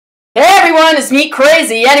everyone, it's me,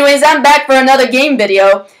 Crazy. Anyways, I'm back for another game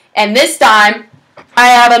video, and this time, I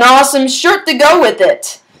have an awesome shirt to go with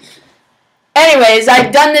it. Anyways,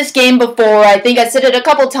 I've done this game before. I think I said it a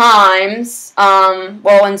couple times,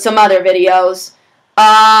 well, in some other videos.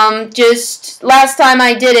 Just last time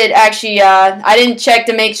I did it, actually, I didn't check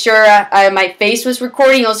to make sure my face was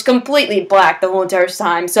recording. It was completely black the whole entire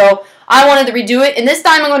time, so I wanted to redo it, and this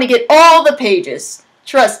time I'm going to get all the pages.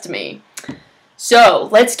 Trust me. So,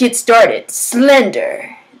 let's get started.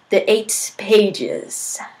 Slender, the 8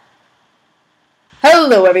 pages.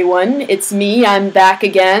 Hello everyone, it's me, I'm back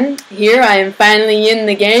again. Here, I am finally in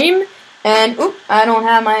the game. And, oop, I don't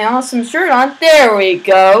have my awesome shirt on. There we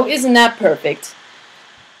go. Isn't that perfect?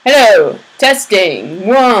 Hello, testing.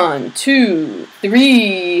 1, 2,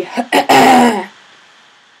 3.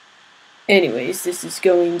 Anyways, this is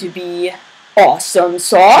going to be awesome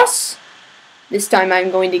sauce. This time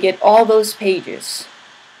I'm going to get all those pages.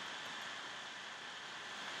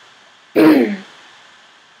 Alright.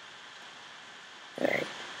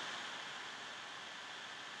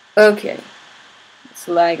 Okay. It's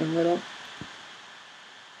lagging a little.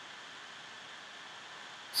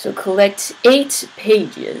 So collect 8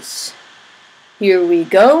 pages. Here we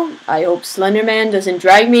go. I hope Slenderman doesn't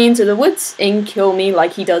drag me into the woods and kill me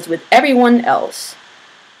like he does with everyone else.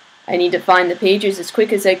 I need to find the pages as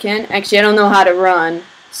quick as I can. Actually, I don't know how to run.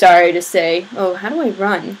 Sorry to say. Oh, how do I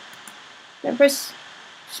run? Did I press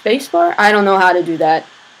spacebar? I don't know how to do that.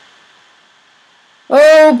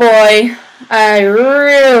 Oh boy. I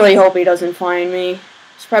really hope he doesn't find me.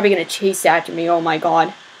 He's probably going to chase after me. Oh my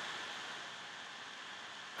god.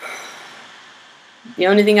 The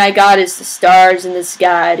only thing I got is the stars in the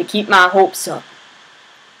sky to keep my hopes up.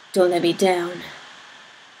 Don't let me down.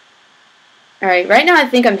 Alright, right now I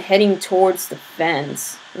think I'm heading towards the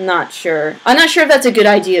fence. I'm not sure. I'm not sure if that's a good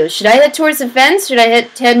idea. Should I head towards the fence? Should I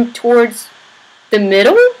head towards the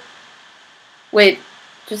middle? Wait,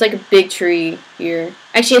 there's like a big tree here.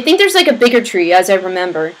 Actually, I think there's like a bigger tree, as I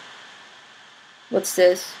remember. What's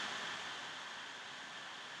this?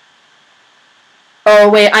 Oh,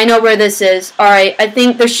 wait, I know where this is. Alright, I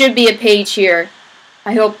think there should be a page here.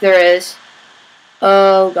 I hope there is.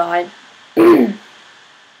 Oh, God.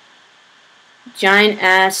 Giant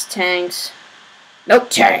ass tanks. Milk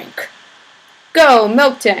tank. Go,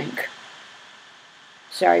 milk tank.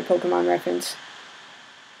 Sorry, Pokemon reference.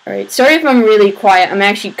 Alright, sorry if I'm really quiet. I'm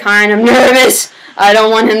actually kind of nervous. I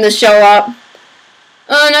don't want him to show up.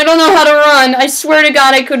 And I don't know how to run. I swear to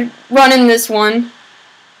God I could run in this one.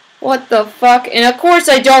 What the fuck? And of course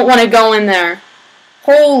I don't want to go in there.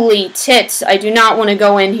 Holy tits, I do not want to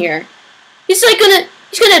go in here. He's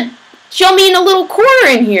gonna show me in a little corner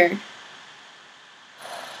in here.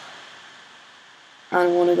 I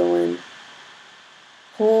don't want to go in.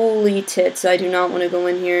 Holy tits, I do not want to go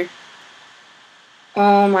in here.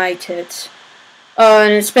 Oh my tits.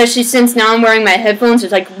 And especially since now I'm wearing my headphones,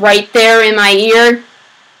 it's like right there in my ear.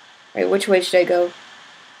 Alright, which way should I go?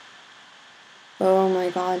 Oh my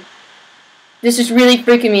god. This is really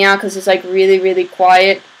freaking me out because it's like really, really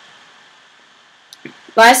quiet.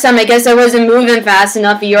 Last time I guess I wasn't moving fast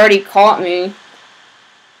enough, he already caught me.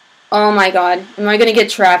 Oh my god. Am I gonna get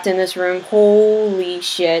trapped in this room? Holy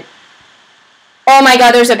shit. Oh my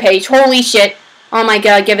god, there's a page. Holy shit. Oh my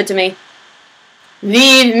god, give it to me.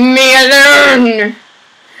 Leave me alone!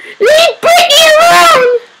 Leave Brittany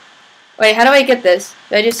alone! Wait, how do I get this?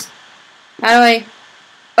 How do I...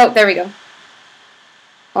 Oh, there we go.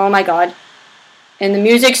 Oh my god. And the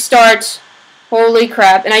music starts. Holy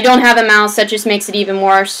crap. And I don't have a mouse, that just makes it even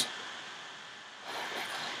worse.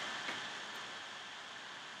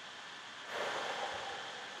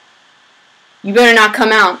 You better not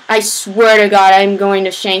come out. I swear to God, I'm going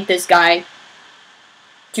to shank this guy.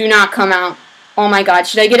 Do not come out. Oh my God,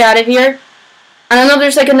 should I get out of here? I don't know,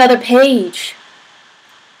 there's like another page.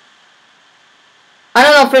 I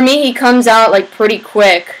don't know, for me, he comes out like pretty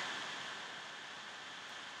quick.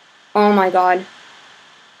 Oh my God.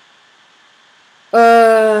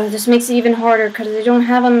 This makes it even harder because I don't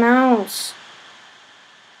have a mouse.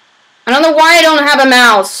 I don't know why I don't have a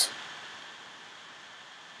mouse.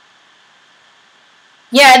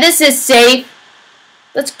 Yeah, this is safe.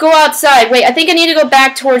 Let's go outside. Wait, I think I need to go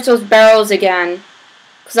back towards those barrels again.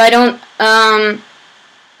 Because I don't, I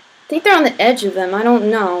think they're on the edge of them. I don't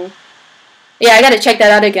know. Yeah, I gotta check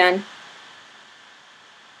that out again.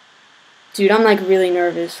 Dude, I'm like really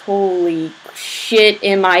nervous. Holy shit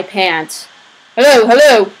in my pants. Hello,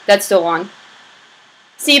 hello. That's still on.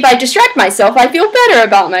 See, if I distract myself, I feel better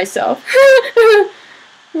about myself.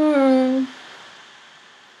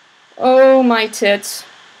 Oh, my tits.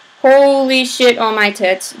 Holy shit on my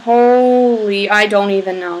tits. Holy, I don't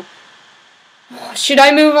even know. Should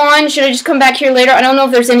I move on? Should I just come back here later? I don't know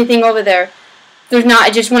if there's anything over there. If there's not, I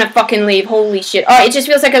just want to fucking leave. Holy shit. Oh, it just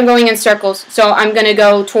feels like I'm going in circles. So I'm going to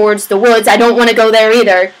go towards the woods. I don't want to go there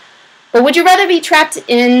either. But would you rather be trapped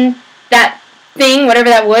in that thing, whatever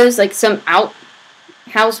that was, like some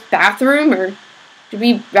outhouse bathroom? Or would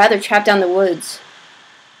we rather trap down the woods?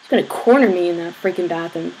 It's going to corner me in that freaking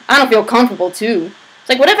bathroom. I don't feel comfortable, too. It's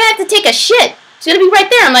like, what if I have to take a shit? It's going to be right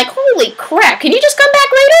there. I'm like, holy crap. Can you just come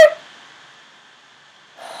back later?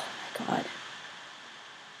 God.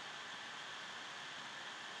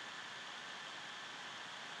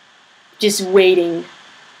 Just waiting.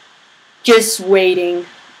 Just waiting.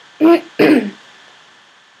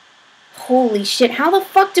 Holy shit, how the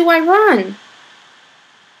fuck do I run?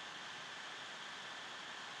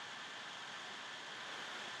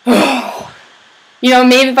 You know,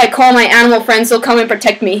 maybe if I call my animal friends, they'll come and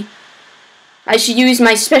protect me. I should use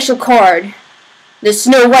my special card. The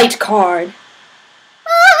Snow White card.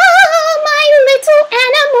 Oh, my little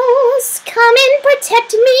animals, come and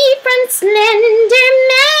protect me from Slender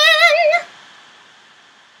Man.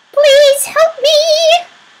 Please help me.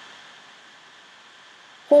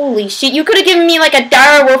 Holy shit, you could have given me like a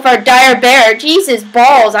dire wolf or a dire bear. Jesus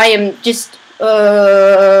balls, I am just,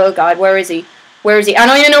 God, where is he? Where is he? I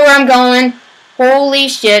don't even know where I'm going. Holy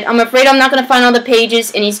shit, I'm afraid I'm not going to find all the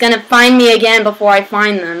pages, and he's going to find me again before I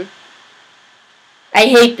find them. I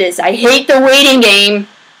hate this. I hate the waiting game.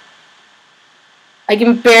 I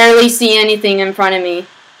can barely see anything in front of me.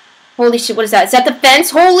 Holy shit, what is that? Is that the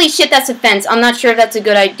fence? Holy shit, that's a fence. I'm not sure if that's a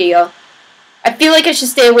good idea. I feel like I should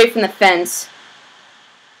stay away from the fence.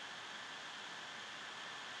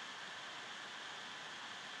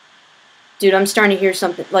 Dude, I'm starting to hear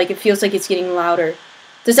something. Like, it feels like it's getting louder.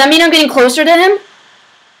 Does that mean I'm getting closer to him?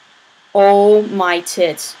 Oh, my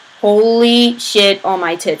tits. Holy shit, oh,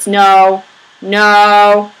 my tits. No.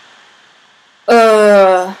 No.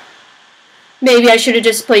 Maybe I should have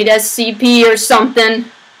just played SCP or something.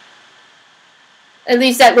 At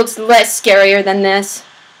least that looks less scarier than this.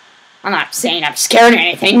 I'm not saying I'm scared or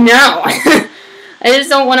anything, no. I just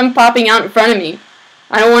don't want him popping out in front of me.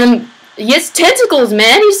 I don't want him... He has tentacles,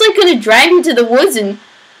 man. He's like gonna drag me to the woods and...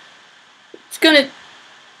 It's gonna...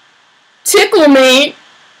 tickle me.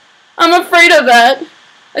 I'm afraid of that.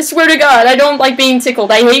 I swear to God, I don't like being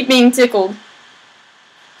tickled. I hate being tickled.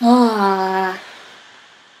 Ah...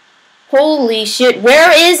 Holy shit,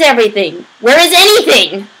 where is everything? Where is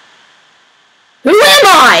anything? Who am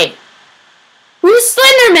I? Who's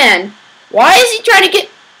Slender Man? Why is he trying to get...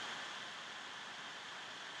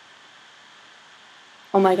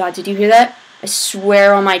 Oh my God, did you hear that? I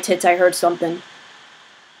swear on my tits I heard something.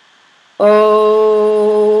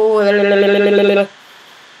 Oh,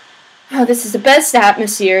 this is the best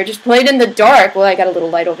atmosphere. Just played in the dark. Well, I got a little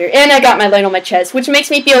light over here. And I got my light on my chest, which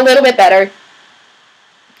makes me feel a little bit better.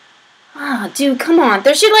 Ah, oh, dude, come on.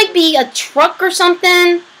 There should, like, be a truck or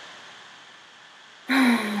something.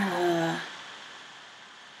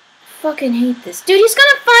 Fucking hate this. Dude, he's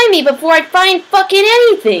gonna find me before I find fucking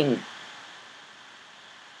anything.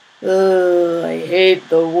 Ugh, I hate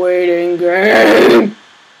the waiting game.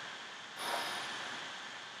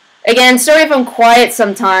 Again, sorry if I'm quiet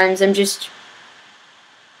sometimes. I'm just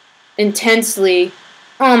intensely...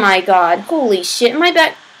 Oh my God. Holy shit, am I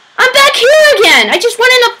back... I'm back here again! I just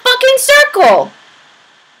went in a fucking circle!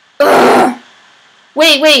 Ugh!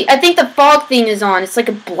 Wait, I think the fog thing is on. It's like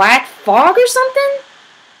a black fog or something?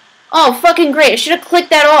 Oh, fucking great. I should have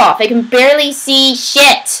clicked that off. I can barely see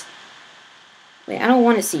shit. Wait, I don't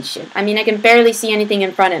want to see shit. I mean, I can barely see anything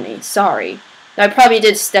in front of me. Sorry. I probably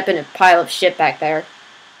did step in a pile of shit back there.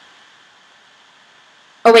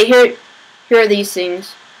 Oh, wait, here are these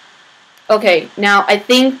things. Okay, now, I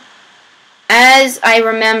think... As I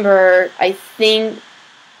remember, I think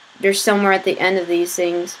they're somewhere at the end of these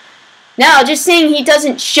things. Now, just saying he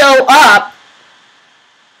doesn't show up,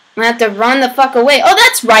 I have to run the fuck away. Oh,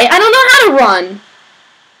 that's right. I don't know how to run.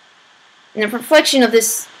 And the reflection of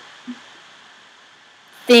this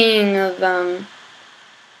thing of,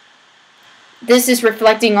 this is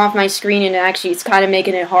reflecting off my screen, and actually it's kind of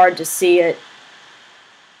making it hard to see it.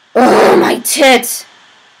 Oh, my tits.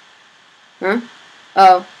 Huh?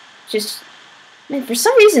 Oh, just... Man, for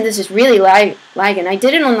some reason this is really lagging. I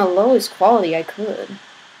did it on the lowest quality I could.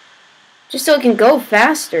 Just so it can go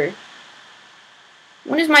faster.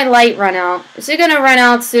 When does my light run out? Is it gonna run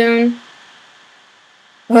out soon?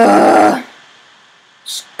 Ugh.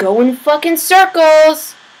 Just go in fucking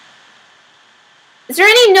circles. Is there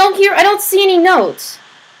any note here? I don't see any notes.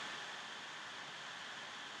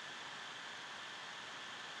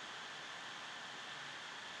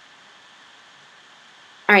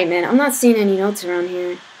 Alright, man, I'm not seeing any notes around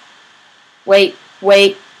here. Wait,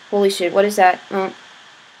 wait. Holy shit, what is that? Oh.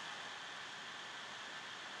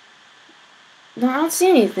 No, I don't see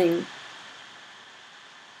anything.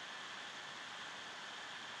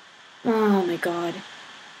 Oh my god.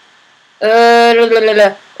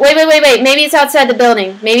 Wait, wait, wait, wait. Maybe it's outside the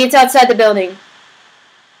building. Maybe it's outside the building.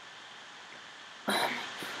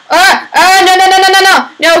 No, no, no, no, no, no.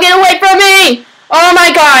 No, get away from me. Oh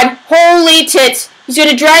my god. Holy tits. He's going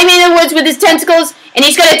to drag me in the woods with his tentacles, and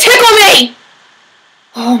he's going to tickle me.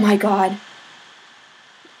 Oh my god.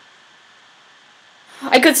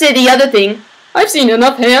 I could say the other thing. I've seen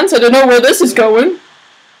enough hands. I don't know where this is going.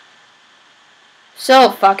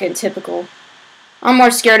 So fucking typical. I'm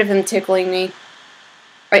more scared of him tickling me.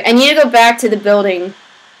 Alright, I need to go back to the building.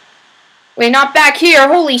 Wait, not back here.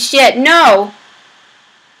 Holy shit, no.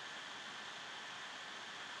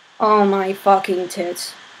 Oh my fucking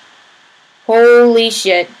tits. Holy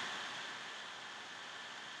shit.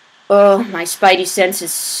 Oh, my spidey sense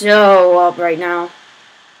is so up right now.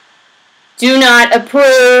 Do not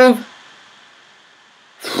approve.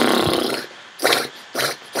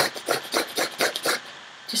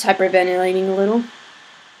 Just hyperventilating a little.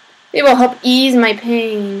 It will help ease my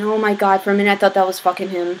pain. Oh my god, for a minute I thought that was fucking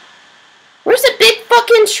him. Where's the big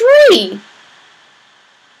fucking tree?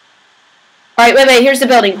 Alright, wait, wait, here's the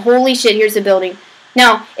building. Holy shit, here's the building.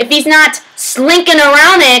 Now, if he's not slinking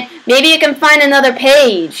around it, maybe I can find another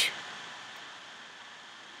page.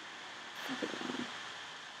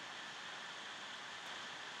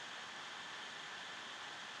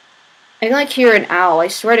 I can, like, hear an owl. I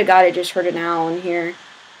swear to God I just heard an owl in here.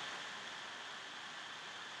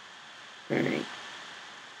 Alright.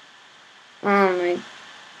 Oh my...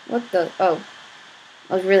 What the... Oh.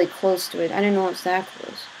 I was really close to it. I didn't know it was that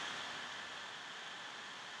close.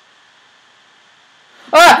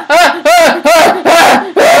 Ah! Ah! Ah! Ah!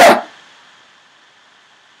 Ah! Ah!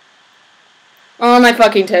 Oh my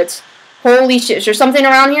fucking tits. Holy shit. Is there something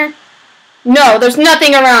around here? No, there's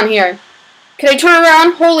nothing around here. Can I turn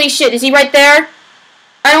around? Holy shit. Is he right there?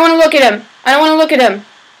 I don't want to look at him. I don't want to look at him.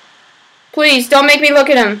 Please, don't make me look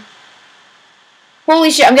at him.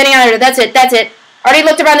 Holy shit, I'm getting out of here. That's it, that's it. I already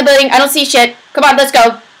looked around the building. I don't see shit. Come on, let's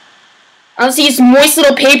go. I don't see his moist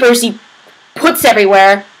little papers he puts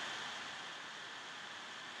everywhere.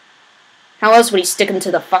 How else would he stick them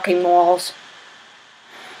to the fucking walls?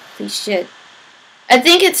 Holy shit. I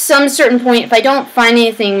think at some certain point, if I don't find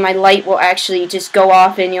anything, my light will actually just go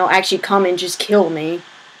off and you'll actually come and just kill me.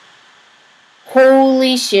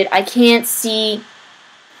 Holy shit, I can't see...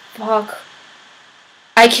 Fuck.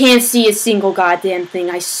 I can't see a single goddamn thing,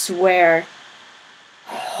 I swear.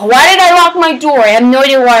 Why did I lock my door? I have no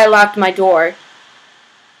idea why I locked my door.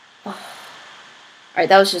 Alright,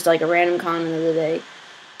 that was just like a random comment of the day.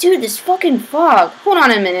 Dude, this fucking fog. Hold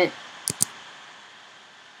on a minute.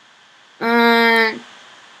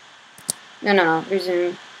 No.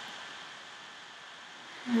 Resume.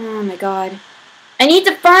 Oh my god. I need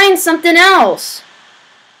to find something else.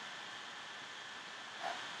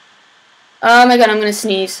 Oh my god, I'm gonna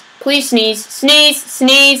sneeze. Please sneeze. Sneeze!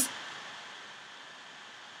 Sneeze!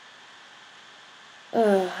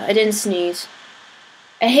 Ugh, I didn't sneeze.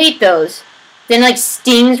 I hate those. Then like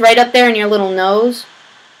stings right up there in your little nose.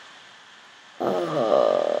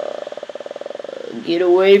 Get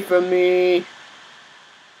away from me.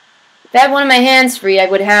 If I had one of my hands free, I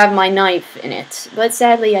would have my knife in it. But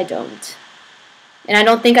sadly, I don't. And I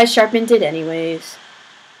don't think I sharpened it anyways.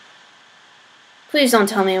 Please don't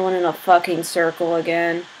tell me I went in a fucking circle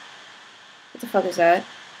again. What the fuck is that?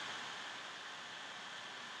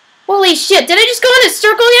 Holy shit, did I just go in a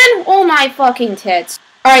circle again? Oh my fucking tits.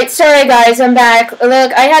 Alright, sorry guys, I'm back.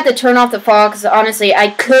 Look, I had to turn off the fog because honestly, I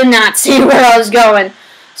could not see where I was going.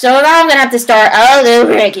 So now I'm gonna have to start all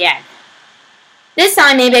over again. This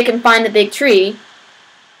time maybe I can find the big tree.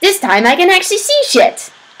 This time I can actually see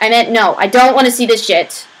shit. I meant, no, I don't want to see the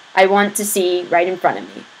shit. I want to see right in front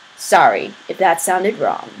of me. Sorry if that sounded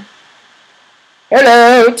wrong.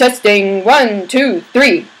 Hello, testing, 1, 2,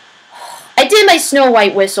 3. I did my Snow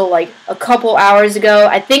White whistle like a couple hours ago.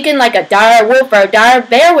 I'm thinking like a dire wolf or a dire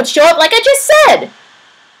bear would show up like I just said.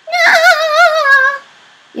 No.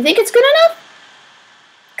 You think it's good enough?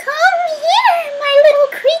 Come here, my little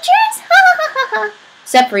creatures.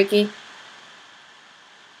 Except Freaky.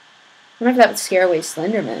 I wonder if that would scare away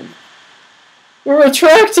Slenderman. Or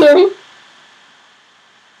attract him.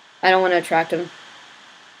 I don't want to attract him.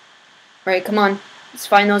 Alright, come on. Let's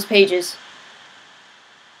find those pages.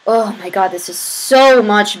 Oh my god, this is so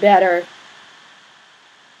much better.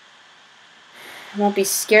 I won't be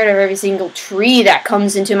scared of every single tree that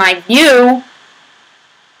comes into my view.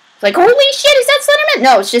 It's like, holy shit, is that Slenderman?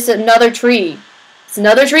 No, it's just another tree. It's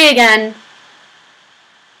another tree again.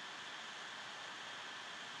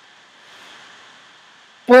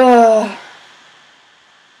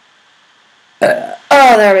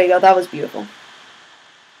 Oh, there we go. That was beautiful.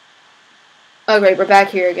 Oh, great. We're back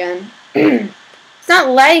here again. It's not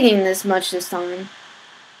lagging this much this time.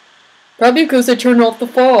 Probably because I turned off the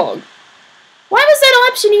fog. Why was that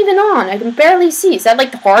option even on? I can barely see. Is that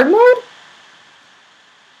like the hard mode?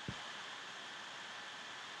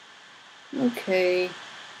 Okay.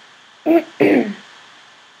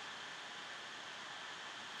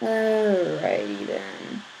 Alrighty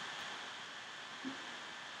then.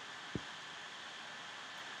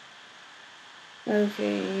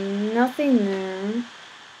 Okay, nothing there.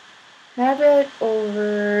 Have it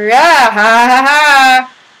over. Ah, ha ha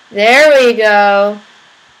ha! There we go.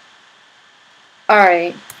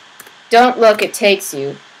 Alright. Don't look, it takes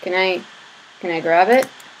you. Can I grab it?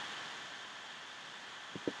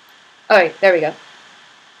 Alright, there we go.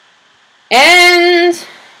 And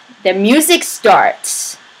the music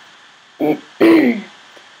starts.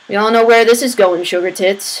 We all know where this is going, sugar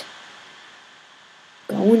tits.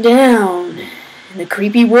 Going down in the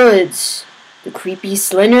creepy woods. The creepy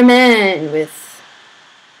slender man with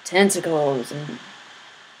tentacles and...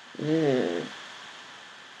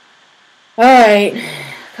 Alright.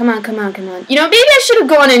 Come on, come on, come on. You know, maybe I should have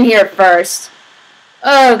gone in here first.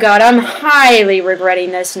 Oh god, I'm highly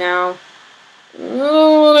regretting this now. I don't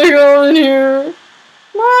want to go in here.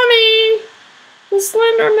 Mommy! The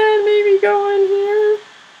slender man made me go in here.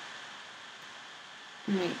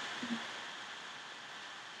 Alright.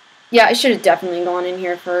 Yeah, I should have definitely gone in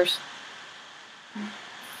here first.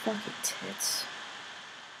 Fucking tits.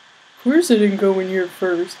 Of course I didn't go in here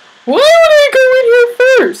first. Why would I go in here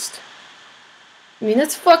first? I mean,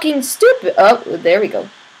 that's fucking stupid. Oh, there we go.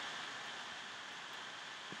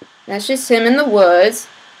 That's just him in the woods.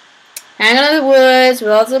 Hanging out in the woods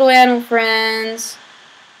with all his little animal friends.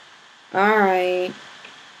 Alright.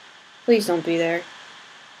 Please don't be there.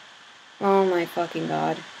 Oh my fucking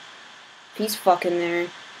god. If he's fucking there.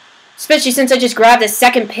 Especially since I just grabbed the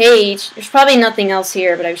second page. There's probably nothing else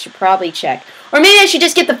here, but I should probably check. Or maybe I should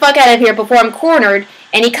just get the fuck out of here before I'm cornered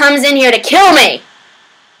and he comes in here to kill me!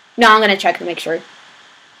 No, I'm gonna check to make sure.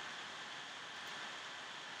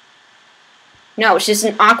 No, it's just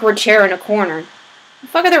an awkward chair in a corner. The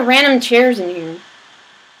fuck are there random chairs in here?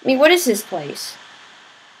 I mean, what is this place?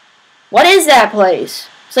 What is that place?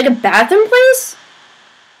 It's like a bathroom place?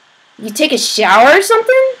 You take a shower or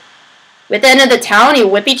something? With the end of the towel and you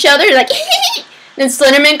whip each other? You're like, then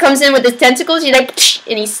Slenderman comes in with his tentacles, you're like,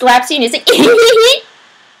 and he slaps you and he's like,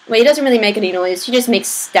 well, he doesn't really make any noise. He just makes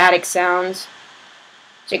static sounds.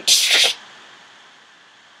 It's like,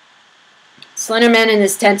 Slenderman and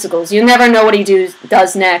his tentacles. You never know what he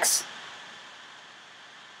does next.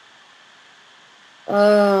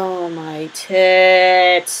 Oh my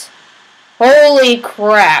tits. Holy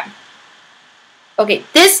crap. Okay,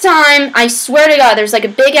 this time, I swear to God, there's like a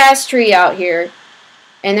big ass tree out here.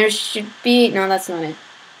 And there should be... No, that's not it.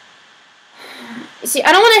 You see,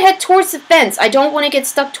 I don't want to head towards the fence. I don't want to get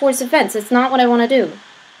stuck towards the fence. That's not what I want to do.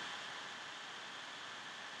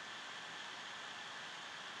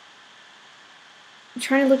 I'm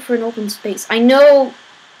trying to look for an open space. I know...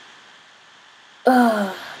 Oh,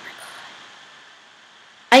 my God.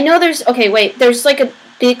 I know there's... Okay, wait. There's like a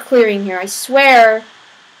big clearing here. I swear...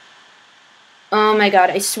 Oh my god,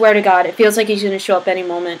 I swear to God, it feels like he's gonna show up any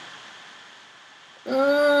moment.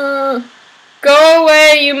 Go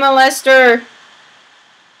away, you molester!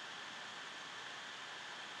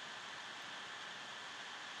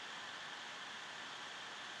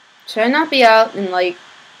 Should I not be out in, like...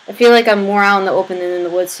 I feel like I'm more out in the open than in the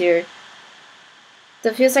woods here.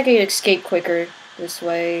 It feels like I could escape quicker this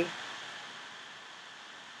way.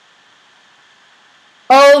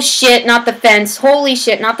 Oh shit, not the fence. Holy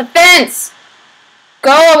shit, not the fence!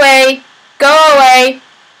 Go away! Go away!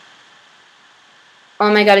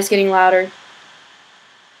 Oh my god, it's getting louder.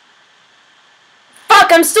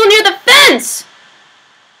 Fuck, I'm still near the fence!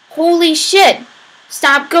 Holy shit!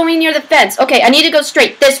 Stop going near the fence. Okay, I need to go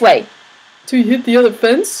straight, this way. Till you hit the other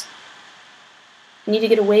fence? I need to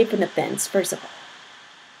get away from the fence, first of all.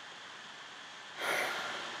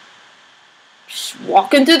 Just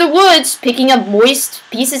walking through the woods, picking up moist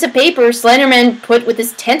pieces of paper Slenderman put with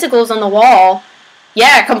his tentacles on the wall.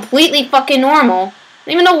 Yeah, completely fucking normal. I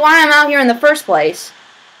don't even know why I'm out here in the first place.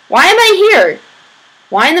 Why am I here?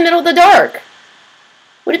 Why in the middle of the dark?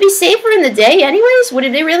 Would it be safer in the day anyways? Would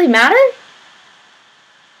it really matter?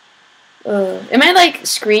 Am I like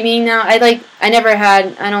screaming now? I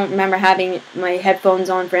don't remember having my headphones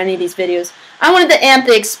on for any of these videos. I wanted to amp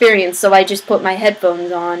the experience, so I just put my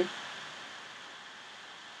headphones on.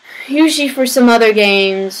 Usually for some other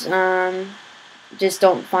games, just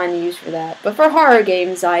don't find the use for that. But for horror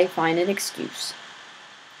games, I find an excuse.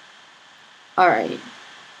 Alright.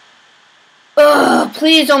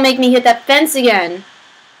 Please don't make me hit that fence again.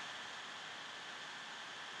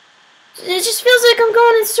 It just feels like I'm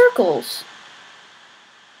going in circles.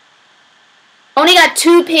 Only got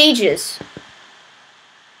 2 pages.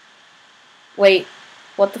 Wait,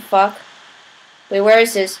 what the fuck? Wait, where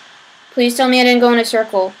is this? Please tell me I didn't go in a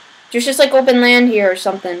circle. There's just like open land here or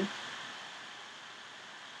something.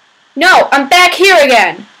 No, I'm back here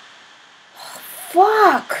again. Oh,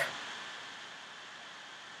 fuck.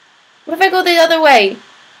 What if I go the other way?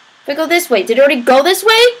 If I go this way, did it already go this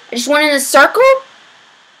way? I just went in a circle?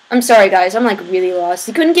 I'm sorry guys, I'm like really lost.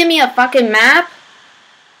 They couldn't give me a fucking map?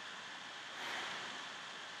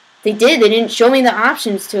 They did, they didn't show me the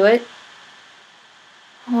options to it.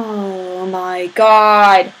 Oh my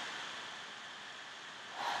god.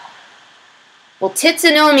 Well,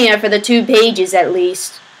 Titsanomia for the 2 pages at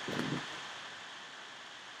least.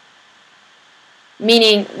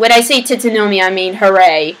 Meaning, when I say Titsanomia, I mean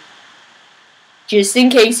hooray. Just in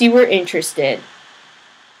case you were interested.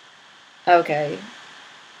 Okay.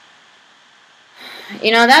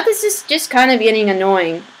 You know, that was just kind of getting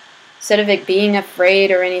annoying. Instead of it being afraid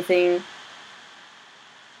or anything.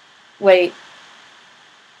 Wait.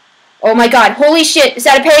 Oh my god, holy shit, is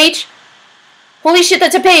that a page? Holy shit,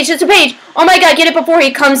 that's a page, that's a page! Oh my god, get it before he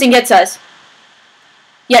comes and gets us.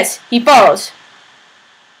 Yes, he follows.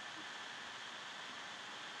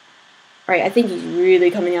 Alright, I think he's really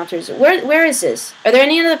coming after us. Where is this? Are there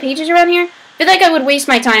any other pages around here? I feel like I would waste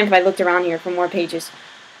my time if I looked around here for more pages.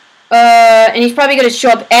 And he's probably gonna show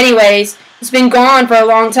up anyways. He's been gone for a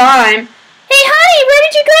long time. Hey, honey, where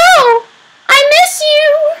did you go? I miss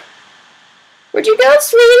you! Where'd you go,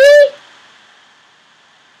 sweetie?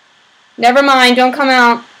 Never mind, don't come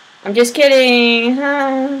out. I'm just kidding.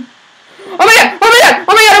 Oh my god! Oh my god!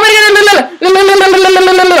 Oh my god! Oh my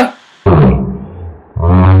god!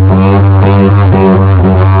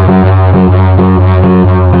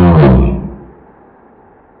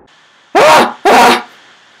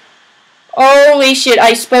 Holy shit,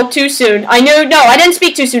 I spoke too soon. I didn't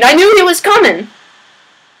speak too soon. I knew he was coming.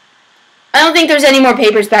 I don't think there's any more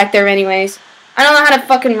papers back there anyways. I don't know how to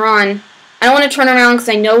fucking run. I don't want to turn around because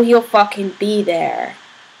I know he'll fucking be there.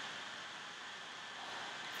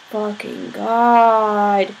 Fucking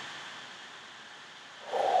god.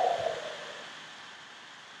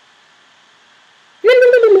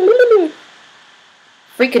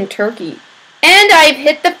 Freaking turkey. And I've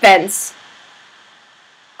hit the fence.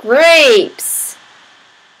 Grapes.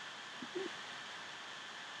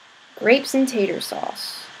 Grapes and tater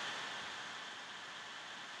sauce.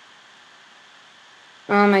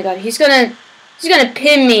 Oh my god, he's gonna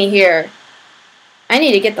pin me here. I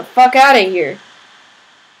need to get the fuck out of here.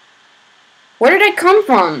 Where did I come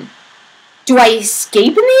from? Do I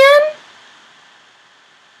escape in the end?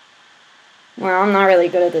 Well, I'm not really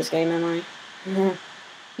good at this game, am I?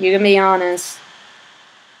 You can be honest.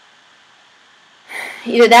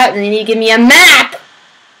 Either that or they need to give me a map!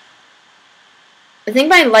 I think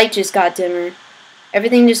my light just got dimmer.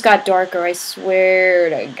 Everything just got darker, I swear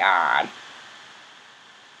to God.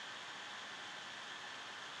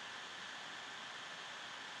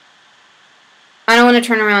 I don't want to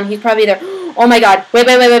turn around. He's probably there. Oh my god.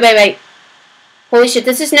 Wait. Holy shit,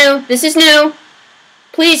 this is new. This is new.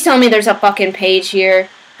 Please tell me there's a fucking page here.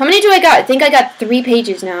 How many do I got? I think I got 3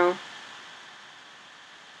 pages now.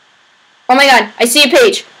 Oh my god, I see a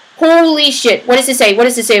page. Holy shit. What does it say? What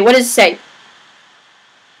does it say? What does it say?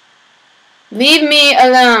 Leave me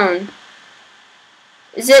alone.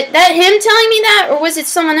 Is it that him telling me that, or was it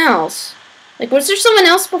someone else? Like, was there someone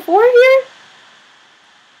else before here?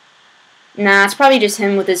 Nah, it's probably just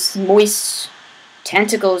him with his moist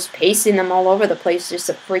tentacles pasting them all over the place just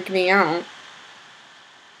to freak me out.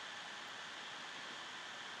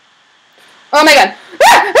 Oh my god.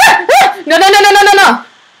 Ah! Ah! Ah! No.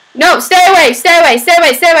 No, stay away. Stay away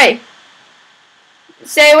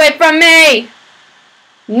from me.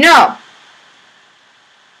 No.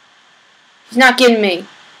 He's not getting me.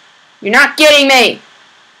 You're not getting me.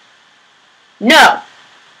 No.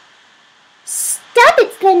 Stop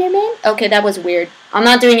it, Slenderman. Okay, that was weird. I'm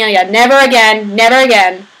not doing it again. Never again. Never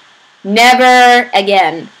again. Never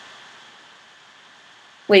again.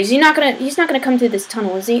 Wait, he's not gonna come through this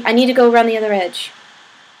tunnel, is he? I need to go around the other edge.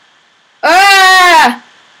 Ah!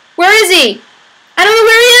 Where is he? I don't know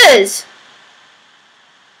where he is.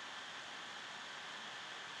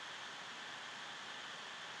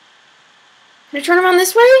 Can I turn around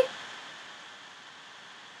this way?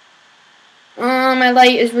 Oh, my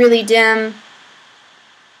light is really dim.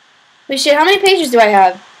 Holy shit, how many pages do I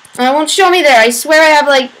have? It won't show me there. I swear I have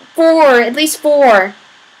like 4, at least 4.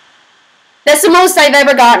 That's the most I've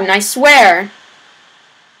ever gotten, I swear.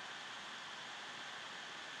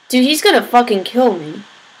 Dude, he's gonna fucking kill me.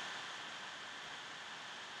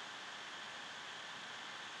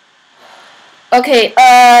 Okay,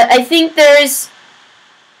 I think there's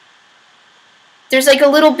like a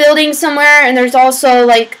little building somewhere, and there's also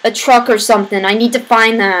like a truck or something. I need to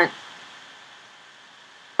find that.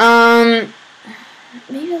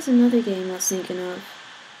 Maybe that's another game I was thinking of.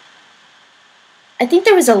 I think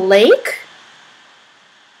there was a lake.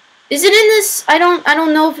 Is it in this? I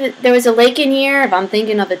don't know if there was a lake in here. If I'm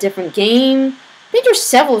thinking of a different game. I think there's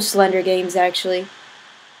several Slender games actually.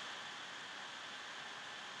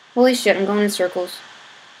 Holy shit! I'm going in circles.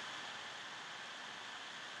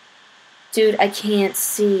 Dude, I can't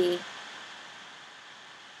see.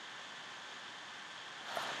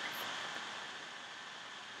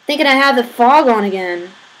 Thinking I have the fog on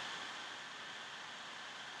again.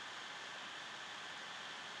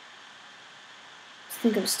 I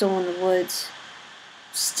think I'm still in the woods.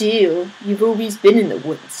 Still, you've always been in the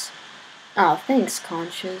woods. Oh, thanks,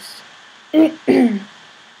 Conscious. Are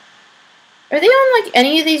they on, like,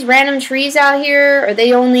 any of these random trees out here? Or are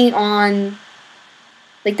they only on,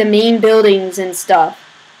 like, the main buildings and stuff?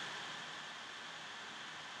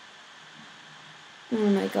 Oh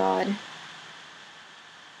my god.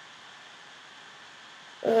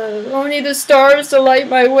 Only the stars to light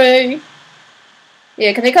my way.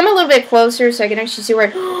 Yeah, can they come a little bit closer so I can actually see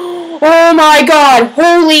where... Oh my god!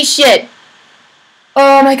 Holy shit!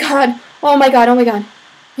 Oh my god! Oh my god! Oh my god!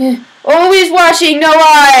 Always watching, no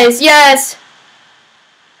eyes! Yes!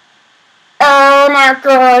 Oh my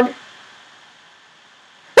god!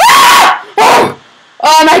 Ah! Oh!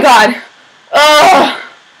 Oh my god! Oh!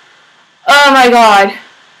 Oh my god!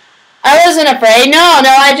 I wasn't afraid. No,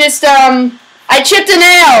 I just, I chipped a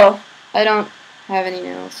nail! I don't have any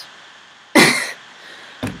nails.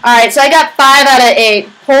 Alright, so I got 5 out of 8.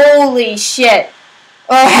 Holy shit.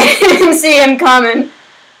 Oh, I didn't see him coming.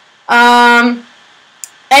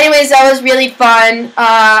 Anyways, that was really fun.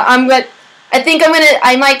 I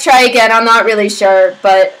might try again. I'm not really sure,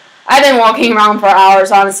 but I've been walking around for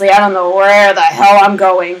hours, honestly. I don't know where the hell I'm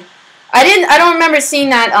going. I don't remember seeing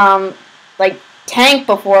that, like, tank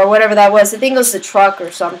before, whatever that was. I think it was the truck or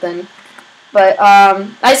something. But,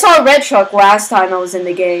 I saw a red truck last time I was in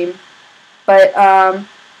the game. But,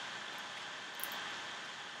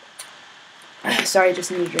 sorry, I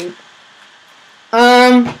just need a drink.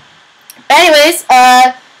 Anyways,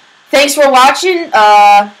 thanks for watching.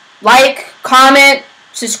 Like, comment,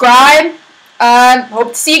 subscribe. Hope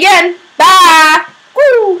to see you again. Bye!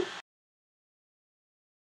 Woo!